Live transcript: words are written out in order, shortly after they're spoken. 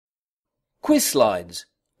QuizSlides,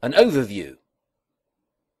 an overview.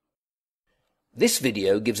 This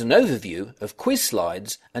video gives an overview of quiz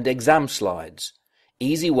slides and exam slides,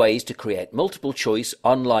 easy ways to create multiple choice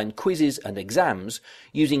online quizzes and exams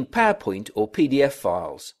using PowerPoint or PDF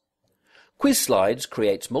files. QuizSlides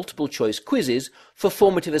creates multiple choice quizzes for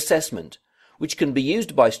formative assessment, which can be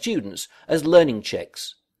used by students as learning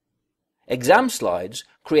checks. Exam Slides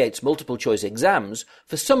creates multiple choice exams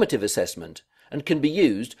for summative assessment and can be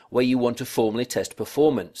used where you want to formally test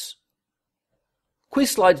performance.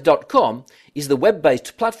 QuizSlides.com is the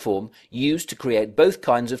web-based platform used to create both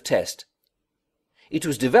kinds of test. It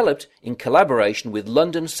was developed in collaboration with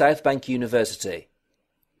London South Bank University.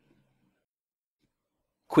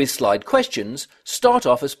 QuizSlide questions start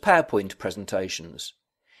off as PowerPoint presentations.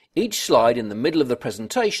 Each slide in the middle of the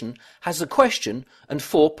presentation has a question and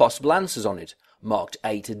 4 possible answers on it, marked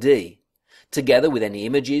A to D, together with any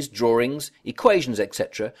images, drawings, equations,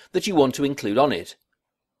 etc. that you want to include on it.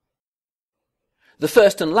 The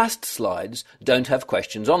first and last slides don't have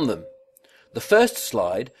questions on them. The first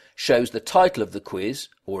slide shows the title of the quiz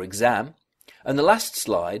or exam, and the last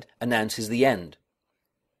slide announces the end.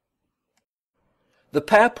 The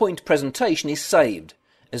PowerPoint presentation is saved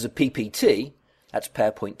as a PPT, that's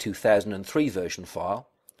PowerPoint 2003 version file,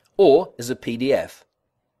 or as a PDF.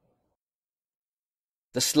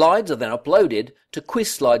 The slides are then uploaded to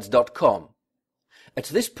QuizSlides.com. At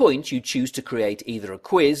this point you choose to create either a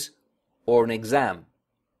quiz or an exam.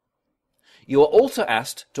 You are also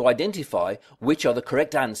asked to identify which are the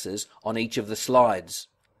correct answers on each of the slides.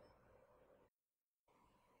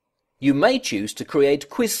 You may choose to create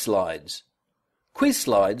quiz slides. Quiz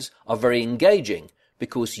slides are very engaging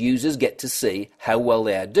because users get to see how well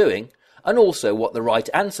they are doing and also what the right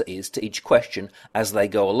answer is to each question as they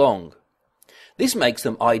go along. This makes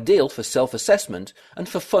them ideal for self-assessment and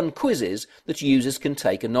for fun quizzes that users can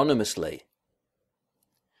take anonymously.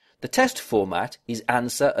 The test format is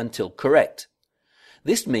answer until correct.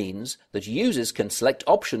 This means that users can select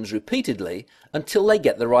options repeatedly until they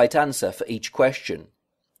get the right answer for each question.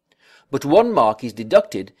 But 1 mark is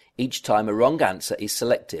deducted each time a wrong answer is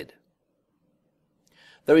selected.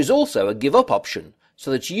 There is also a give up option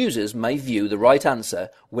so that users may view the right answer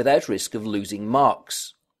without risk of losing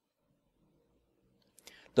marks.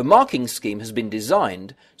 The marking scheme has been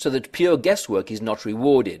designed so that pure guesswork is not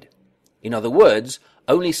rewarded. In other words,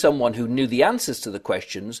 only someone who knew the answers to the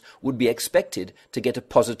questions would be expected to get a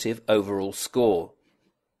positive overall score.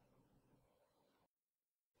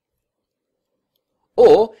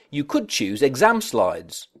 Or you could choose exam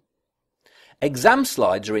slides. Exam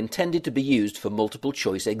slides are intended to be used for multiple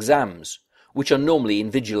choice exams, which are normally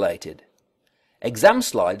invigilated. Exam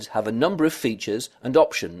slides have a number of features and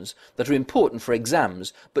options that are important for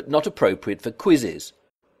exams but not appropriate for quizzes,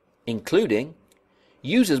 including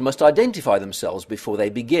users must identify themselves before they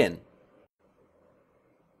begin.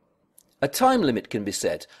 A time limit can be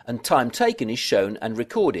set and time taken is shown and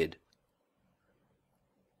recorded.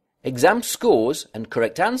 Exam scores and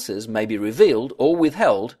correct answers may be revealed or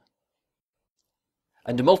withheld,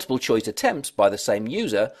 and multiple choice attempts by the same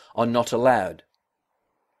user are not allowed.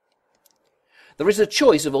 There is a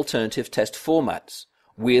choice of alternative test formats,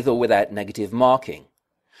 with or without negative marking.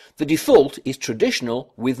 The default is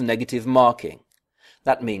traditional with negative marking.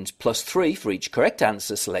 That means +3 for each correct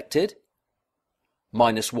answer selected,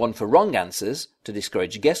 -1 for wrong answers to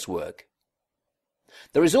discourage guesswork.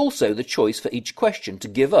 There is also the choice for each question to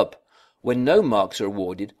give up when no marks are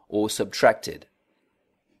awarded or subtracted.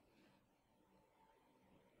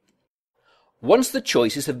 Once the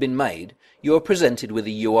choices have been made, you are presented with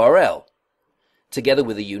a URL, together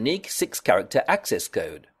with a unique 6-character access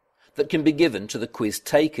code that can be given to the quiz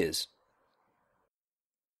takers.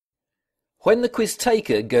 When the quiz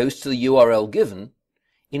taker goes to the URL given,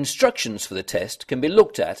 instructions for the test can be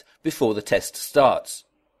looked at before the test starts.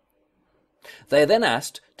 They are then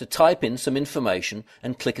asked to type in some information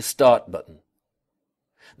and click a Start button.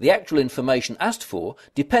 The actual information asked for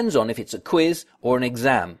depends on if it's a quiz or an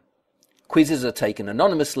exam. Quizzes are taken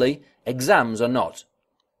anonymously, exams are not.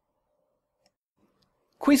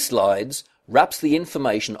 QuizSlides wraps the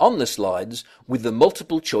information on the slides with the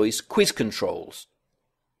multiple choice quiz controls.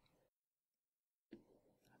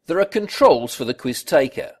 There are controls for the quiz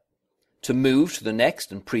taker. To move to the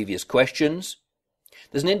next and previous questions,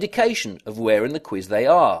 there's an indication of where in the quiz they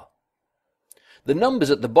are. The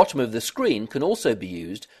numbers at the bottom of the screen can also be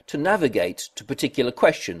used to navigate to particular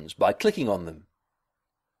questions by clicking on them.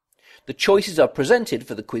 The choices are presented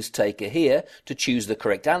for the quiz taker here to choose the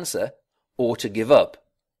correct answer or to give up.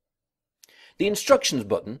 The instructions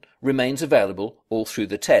button remains available all through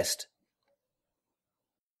the test.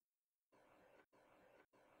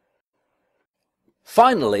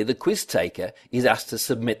 Finally, the quiz taker is asked to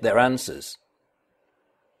submit their answers.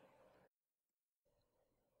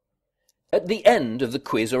 At the end of the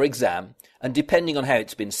quiz or exam, and depending on how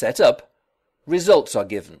it's been set up, results are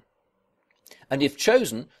given, and if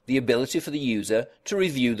chosen, the ability for the user to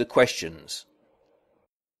review the questions.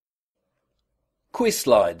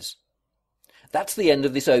 QuizSlides. That's the end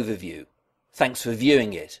of this overview. Thanks for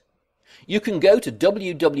viewing it. You can go to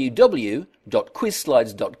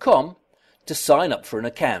www.quizslides.com to sign up for an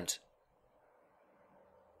account.